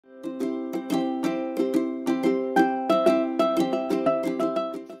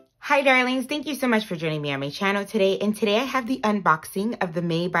Hi darlings, thank you so much for joining me on my channel today. And today I have the unboxing of the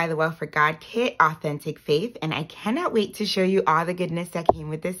Made by the Well for God kit, Authentic Faith. And I cannot wait to show you all the goodness that came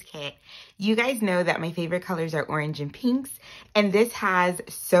with this kit. You guys know that my favorite colors are orange and pinks. And this has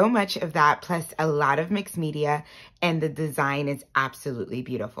so much of that, plus a lot of mixed media. And the design is absolutely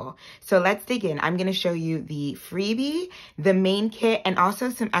beautiful. So let's dig in. I'm going to show you the freebie, the main kit, and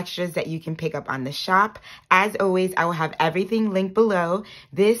also some extras that you can pick up on the shop. As always, I will have everything linked below.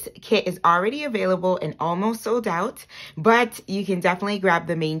 This kit is already available and almost sold out, but you can definitely grab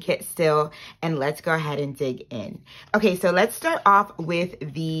the main kit still, and let's go ahead and dig in. Okay, so let's start off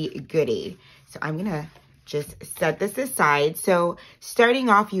with the goodie. So I'm gonna just set this aside. So starting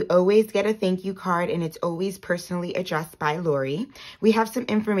off, you always get a thank you card, and it's always personally addressed by Lori. We have some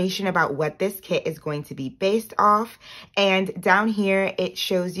information about what this kit is going to be based off. And down here, it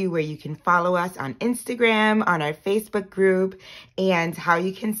shows you where you can follow us on Instagram, on our Facebook group, and how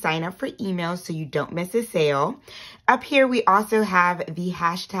you can sign up for emails so you don't miss a sale. Up here, we also have the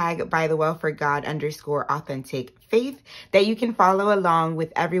hashtag ByTheWell4God _authentic faith that you can follow along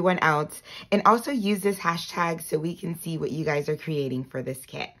with everyone else, and also use this hashtag so we can see what you guys are creating for this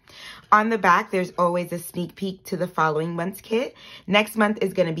kit. On the back, there's always a sneak peek to the following month's kit. Next month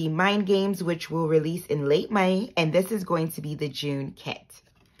is going to be Mind Games, which will release in late May, and this is going to be the June kit.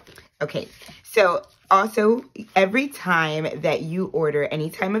 Okay, so also every time that you order any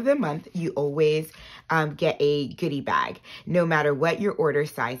time of the month, you always get a goodie bag, no matter what your order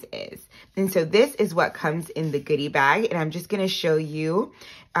size is. And so this is what comes in the goodie bag, and I'm just going to show you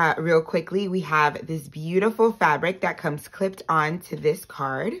real quickly. We have this beautiful fabric that comes clipped on to this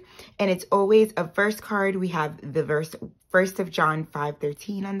card, and it's always a verse card. We have the verse 1 John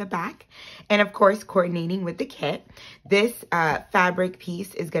 5:13 on the back, and of course coordinating with the kit, this fabric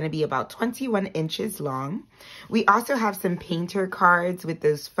piece is going to be about 21 inches long. We also have some painter cards with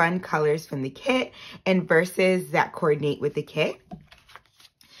those fun colors from the kit and verses that coordinate with the kit.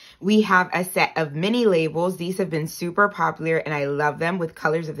 We have a set of mini labels. These have been super popular and I love them, with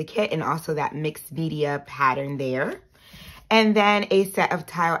colors of the kit and also that mixed media pattern there. And then a set of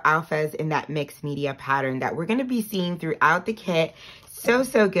tile alphas in that mixed media pattern that we're going to be seeing throughout the kit. So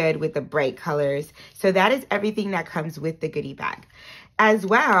good with the bright colors. So that is everything that comes with the goodie bag. As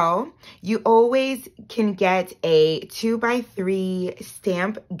well, you always can get a 2x3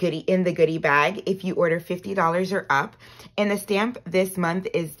 stamp goodie in the goodie bag if you order $50 or up. And the stamp this month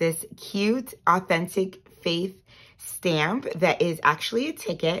is this cute Authentic Faith stamp that is actually a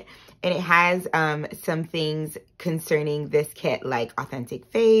ticket. And it has some things concerning this kit, like Authentic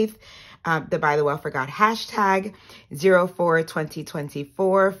Faith, the By the Well for God hashtag,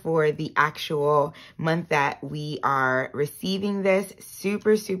 04/2024 for the actual month that we are receiving this.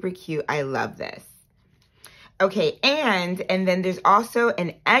 Super cute. I love this. Okay, and then there's also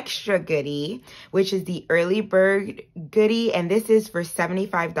an extra goodie, which is the early bird goodie, and this is for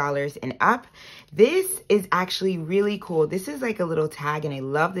 $75 and up. This is actually really cool. This is like a little tag, and I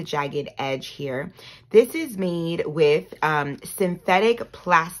love the jagged edge here. This is made with synthetic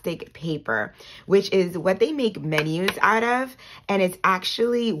plastic paper, which is what they make menus out of, and it's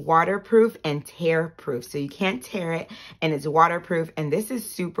actually waterproof and tear-proof, so you can't tear it, and it's waterproof, and this is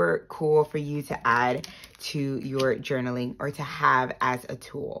super cool for you to add to your journaling or to have as a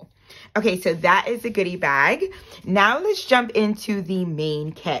tool. Okay, so that is the goodie bag. Now let's jump into the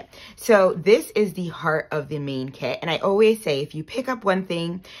main kit. So this is the heart of the main kit. And I always say, if you pick up one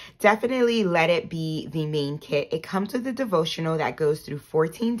thing, definitely let it be the main kit. It comes with a devotional that goes through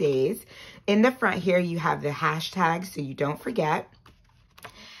 14 days. In the front here, you have the hashtag so you don't forget.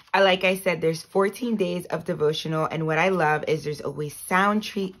 Like I said, there's 14 days of devotional, and what I love is there's always sound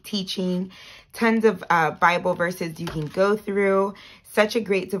teaching, tons of Bible verses you can go through. Such a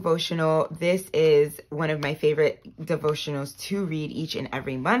great devotional. This is one of my favorite devotionals to read each and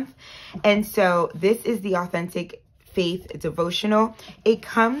every month. And so this is the Authentic Faith devotional. It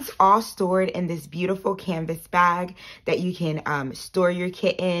comes all stored in this beautiful canvas bag that you can store your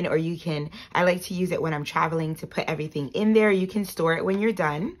kit in, or you can, I like to use it when I'm traveling to put everything in there. You can store it when you're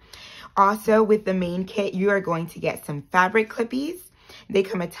done. Also, with the main kit, you are going to get some fabric clippies. They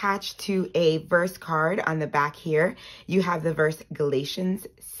come attached to a verse card on the back here. You have the verse Galatians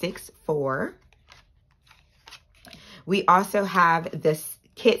 6:4. We also have this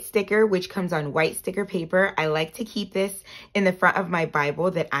kit sticker, which comes on white sticker paper. I like to keep this in the front of my Bible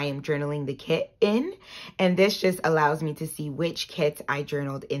that I am journaling the kit in. And this just allows me to see which kits I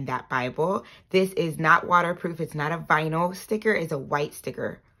journaled in that Bible. This is not waterproof. It's not a vinyl sticker. It's a white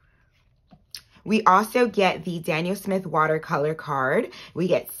sticker. We also get the Daniel Smith watercolor card. We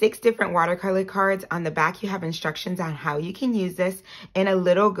get 6 different watercolor cards. On the back, you have instructions on how you can use this, and a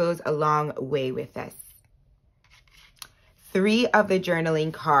little goes a long way with this. 3 of the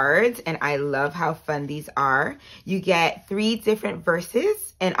journaling cards, and I love how fun these are. You get 3 different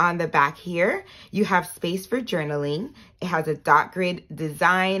verses, and on the back here, you have space for journaling. It has a dot grid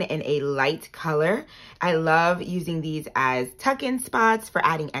design and a light color. I love using these as tuck-in spots for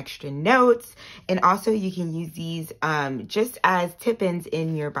adding extra notes, and also you can use these just as tip-ins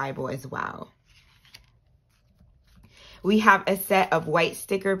in your Bible as well. We have a set of white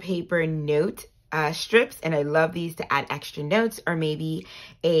sticker paper note strips, and I love these to add extra notes or maybe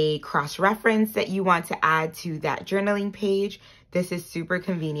a cross-reference that you want to add to that journaling page. This is super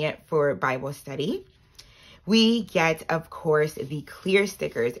convenient for Bible study. We get, of course, the clear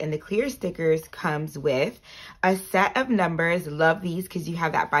stickers, and the clear stickers comes with a set of numbers. Love these because you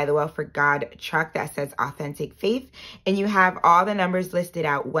have that By the Well for God truck that says Authentic Faith, and you have all the numbers listed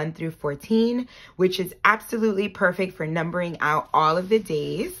out 1 through 14, which is absolutely perfect for numbering out all of the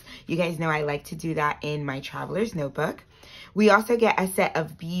days. You guys know I like to do that in my traveler's notebook. We also get a set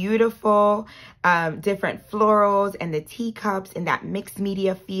of beautiful different florals and the teacups in that mixed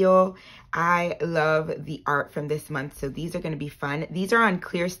media feel. I love the art from this month, so these are going to be fun. These are on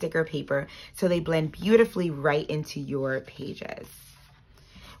clear sticker paper, so they blend beautifully right into your pages.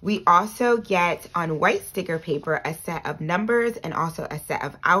 We also get on white sticker paper a set of numbers and also a set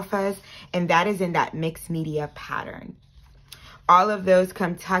of alphas, and that is in that mixed media pattern. All of those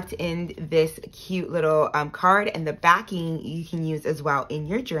come tucked in this cute little card, and the backing you can use as well in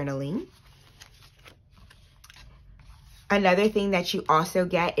your journaling. Another thing that you also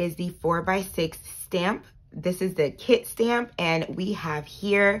get is the 4x6 stamp. This is the kit stamp, and we have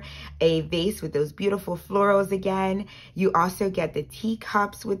here a vase with those beautiful florals again. You also get the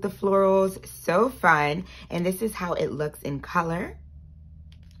teacups with the florals, so fun. And this is how it looks in color.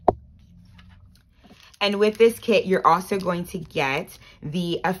 And with this kit, you're also going to get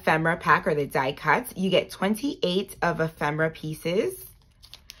the ephemera pack or the die cuts. You get 28 of ephemera pieces.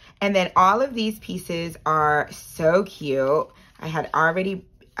 And then all of these pieces are so cute. I had already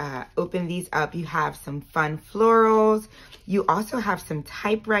opened these up. You have some fun florals. You also have some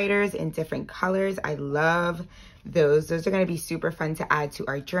typewriters in different colors. I love those. Those are going to be super fun to add to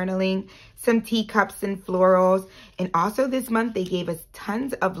our journaling. Some teacups and florals. And also this month, they gave us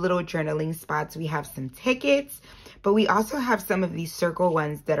tons of little journaling spots. We have some tickets, but we also have some of these circle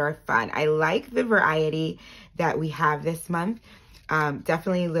ones that are fun. I like the variety that we have this month.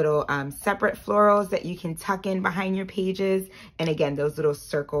 Definitely little separate florals that you can tuck in behind your pages. And again, those little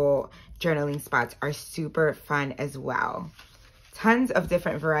circle journaling spots are super fun as well. Tons of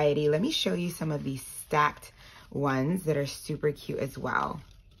different variety. Let me show you some of these stacked ones that are super cute as well.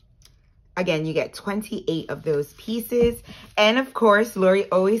 Again, you get 28 of those pieces. And of course, Lori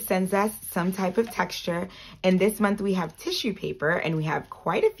always sends us some type of texture. And this month we have tissue paper, and we have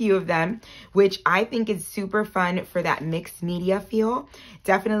quite a few of them, which I think is super fun for that mixed media feel.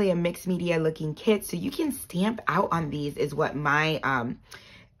 Definitely a mixed media looking kit. So you can stamp out on these is what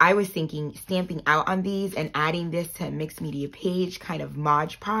I was thinking, stamping out on these and adding this to a mixed media page, kind of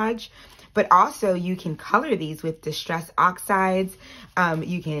Mod Podge. But also you can color these with distress oxides.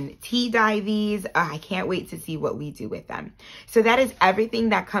 You can tea dye these. I can't wait to see what we do with them. So that is everything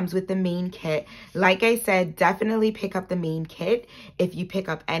that comes with the main kit. Like I said, definitely pick up the main kit if you pick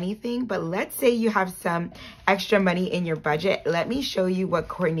up anything. But let's say you have some extra money in your budget. Let me show you what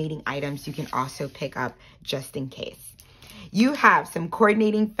coordinating items you can also pick up just in case. You have some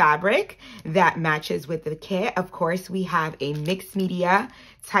coordinating fabric that matches with the kit. Of course, we have a mixed media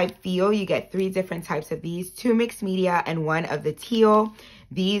type feel. You get 3 different types of these, 2 mixed media and 1 of the teal.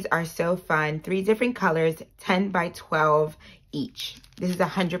 These are so fun. 3 different colors, 10 by 12 each. This is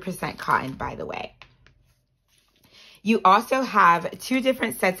 100% cotton, by the way. You also have 2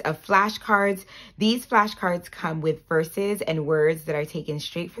 different sets of flashcards. These flashcards come with verses and words that are taken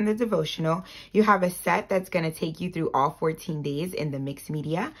straight from the devotional. You have a set that's going to take you through all 14 days in the mixed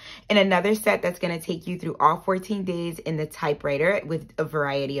media, and another set that's going to take you through all 14 days in the typewriter with a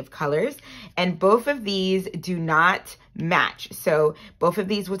variety of colors. And both of these do not match. So both of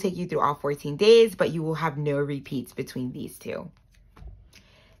these will take you through all 14 days, but you will have no repeats between these 2.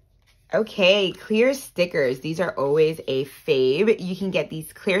 Okay, clear stickers. These are always a fave. You can get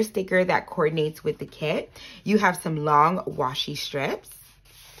these clear sticker that coordinates with the kit. You have some long washi strips.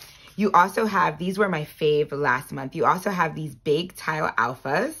 You also have, these were my fave last month. You also have these big tile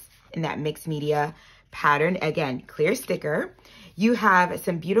alphas in that mixed media pattern. Again, clear sticker. You have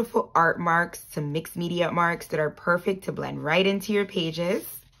some beautiful art marks, some mixed media marks that are perfect to blend right into your pages.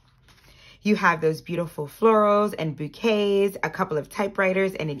 You have those beautiful florals and bouquets, a couple of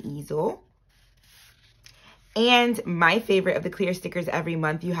typewriters, and an easel. And my favorite of the clear stickers every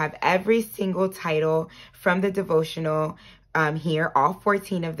month, you have every single title from the devotional here, all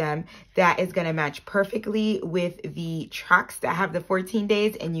 14 of them, that is going to match perfectly with the tracks that have the 14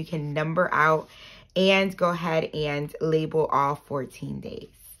 days, and you can number out and go ahead and label all 14 days.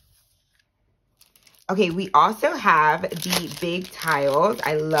 Okay, we also have the big tiles.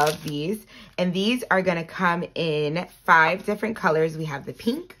 I love these. And these are going to come in 5 different colors. We have the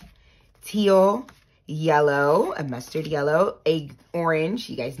pink, teal, yellow, a mustard yellow, a orange.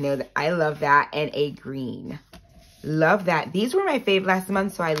 You guys know that I love that. And a green. Love that. These were my fave last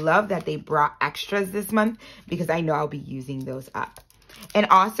month, so I love that they brought extras this month because I know I'll be using those up. And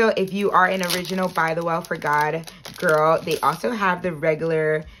also, if you are an original By the Well for God girl, they also have the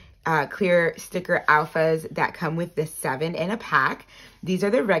regular clear sticker alphas that come with the 7 in a pack. These are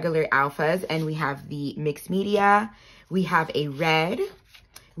the regular alphas, and we have the mixed media. We have a red.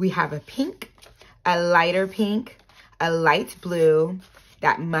 We have a pink, a lighter pink, a light blue,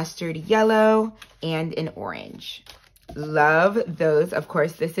 that mustard yellow, and an orange. Love those. Of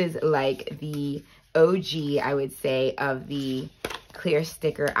course, this is like the OG, I would say, of the clear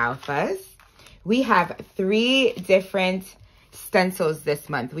sticker alphas. We have 3 different stencils this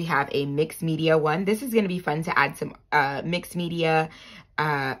month. We have a mixed media one. This is going to be fun to add some mixed media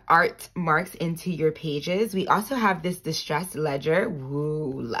art marks into your pages. We also have this distressed ledger.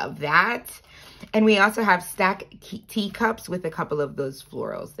 Woo, love that. And we also have stacked teacups with a couple of those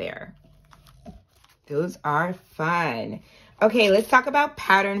florals there. Those are fun. Okay, let's talk about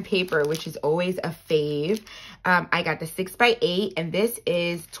pattern paper, which is always a fave. I got the 6x8, and this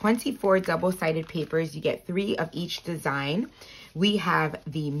is 24 double-sided papers. You get 3 of each design. We have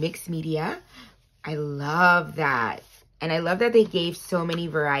the mixed media. I love that. And I love that they gave so many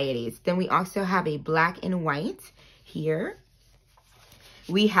varieties. Then we also have a black and white here.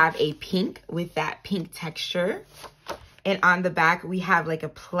 We have a pink with that pink texture. And on the back, we have like a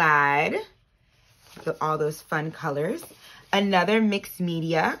plaid. So all those fun colors. Another mixed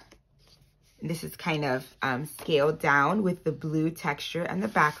media. This is kind of scaled down with the blue texture and the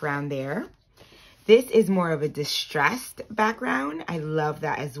background there. This is more of a distressed background. I love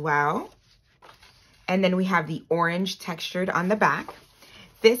that as well. And then we have the orange textured on the back.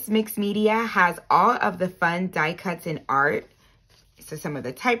 This mixed media has all of the fun die cuts and art. So some of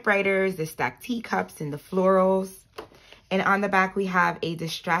the typewriters, the stacked teacups, and the florals. And on the back, we have a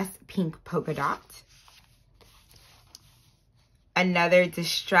distressed pink polka dot. Another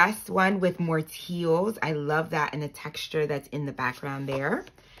distressed one with more teals. I love that, and the texture that's in the background there.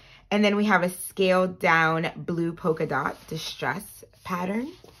 And then we have a scaled down blue polka dot distress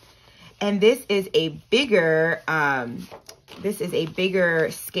pattern. And this is a bigger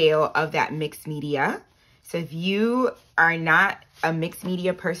scale of that mixed media. So if you are not a mixed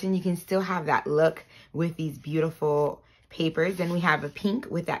media person, you can still have that look with these beautiful papers. Then we have a pink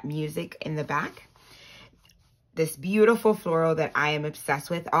with that music in the back. This beautiful floral that I am obsessed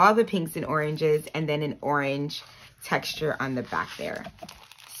with, all the pinks and oranges, and then an orange texture on the back there.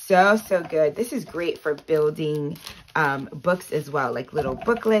 So, so good. This is great for building books as well, like little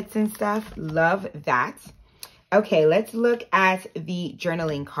booklets and stuff. Love that. Okay, let's look at the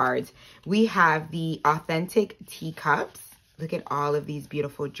journaling cards. We have the authentic teacups. Look at all of these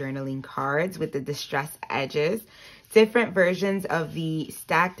beautiful journaling cards with the distressed edges. Different versions of the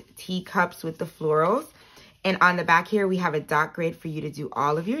stacked teacups with the florals. And on the back here, we have a dot grid for you to do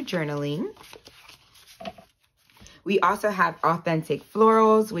all of your journaling. We also have authentic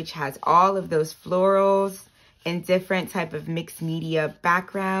florals, which has all of those florals in different type of mixed media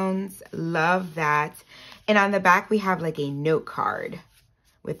backgrounds. Love that. And on the back, we have like a note card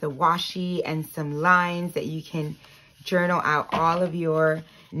with a washi and some lines that you can journal out all of your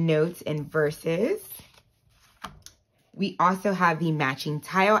notes and verses. We also have the matching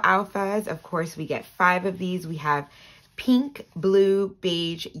tile alphas. Of course, we get 5 of these. We have pink, blue,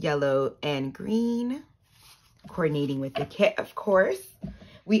 beige, yellow, and green. Coordinating with the kit, of course.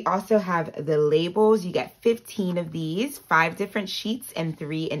 We also have the labels. You get 15 of these, 5 different sheets and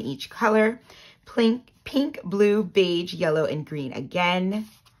 3 in each color. Pink, blue, beige, yellow, and green again.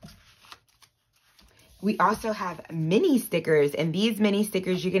 We also have mini stickers, and these mini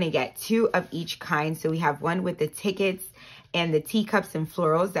stickers, you're going to get 2 of each kind. So we have one with the tickets and the teacups and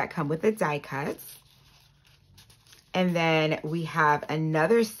florals that come with the die cuts. And then we have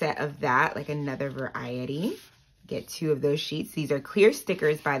another set of that, like another variety. Get 2 of those sheets. These are clear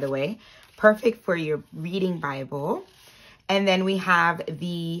stickers, by the way. Perfect for your reading Bible. And then we have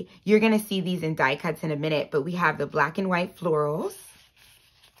you're going to see these in die cuts in a minute, but we have the black and white florals.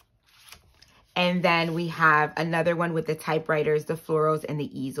 And then we have another one with the typewriters, the florals, and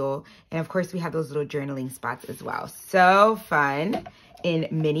the easel. And of course, we have those little journaling spots as well. So fun in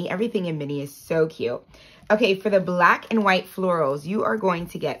mini. Everything in mini is so cute. Okay, for the black and white florals, you are going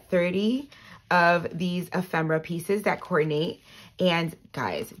to get 30 of these ephemera pieces that coordinate. And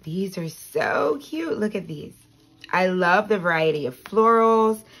guys, these are so cute. Look at these. I love the variety of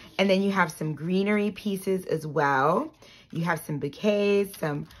florals. And then you have some greenery pieces as well. You have some bouquets,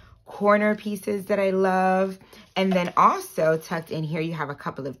 some corner pieces that I love. And then also tucked in here, you have a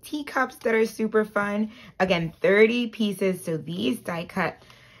couple of teacups that are super fun. Again, 30 pieces. So these die cut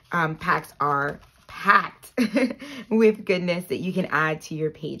packs are packed with goodness that you can add to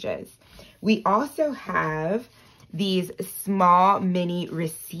your pages. We also have these small mini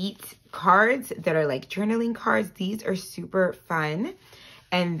receipt cards that are like journaling cards. These are super fun.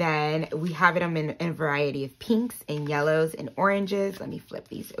 And then we have them in a variety of pinks and yellows and oranges. Let me flip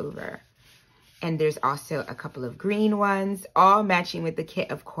these over. And there's also a couple of green ones, all matching with the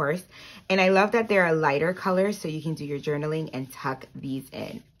kit, of course. And I love that they're a lighter color, so you can do your journaling and tuck these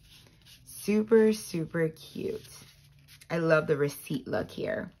in. Super, super cute. I love the receipt look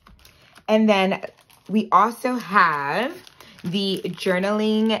here. And then we also have the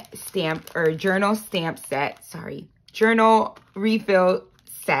journaling stamp or journal stamp set, journal refill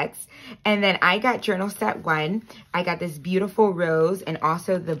sets. And then I got journal set 1. I got this beautiful rose, and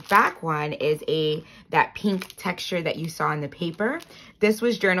also the back one is that pink texture that you saw in the paper. This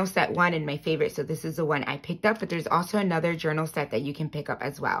was journal set 1 and my favorite, so this is the one I picked up, but there's also another journal set that you can pick up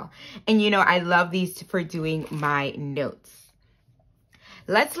as well. And you know, I love these for doing my notes.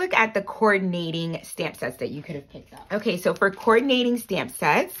 Let's look at the coordinating stamp sets that you could have picked up. Okay, so for coordinating stamp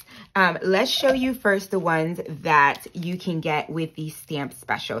sets, let's show you first the ones that you can get with the stamp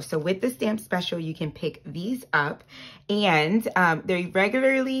special. So with the stamp special, you can pick these up, and they're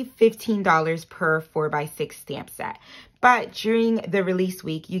regularly $15 per 4x6 stamp set. But during the release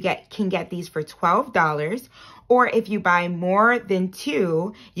week, you can get these for $12. Or if you buy more than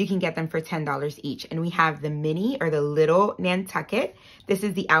 2, you can get them for $10 each. And we have the mini or the little Nantucket. This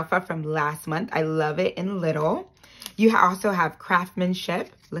is the alpha from last month. I love it in little. You also have craftsmanship.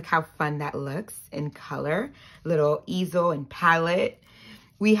 Look how fun that looks in color. Little easel and palette.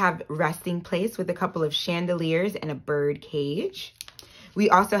 We have resting place with a couple of chandeliers and a bird cage. We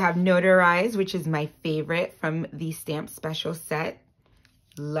also have notarized, which is my favorite from the stamp special set.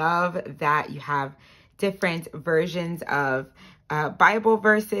 Love that. You have different versions of Bible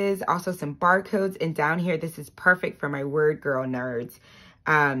verses, also some barcodes. And down here, this is perfect for my word girl nerds.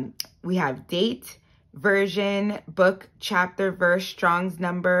 We have date, version, book, chapter, verse, Strong's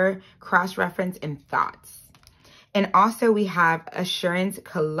number, cross-reference, and thoughts. And also we have assurance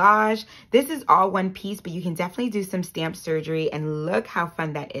collage. This is all one piece, but you can definitely do some stamp surgery, and look how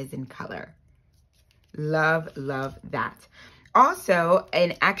fun that is in color. Love, love that. Also,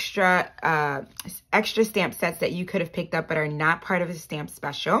 an extra stamp sets that you could have picked up but are not part of the stamp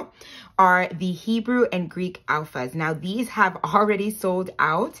special are the Hebrew and Greek alphas. Now, these have already sold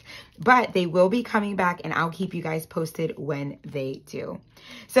out, but they will be coming back, and I'll keep you guys posted when they do.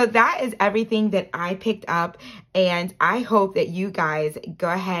 So that is everything that I picked up, and I hope that you guys go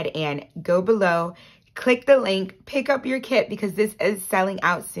ahead and go below, click the link, pick up your kit, because this is selling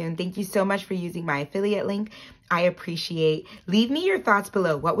out soon. Thank you so much for using my affiliate link. I appreciate. Leave me your thoughts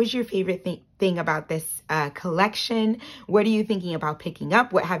below. What was your favorite thing about this collection? What are you thinking about picking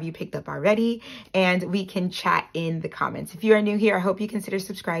up? What have you picked up already? And we can chat in the comments. If you are new here, I hope you consider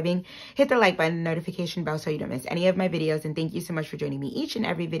subscribing. Hit the like button, notification bell so you don't miss any of my videos. And thank you so much for joining me each and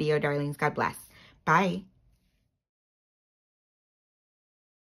every video, darlings. God bless. Bye.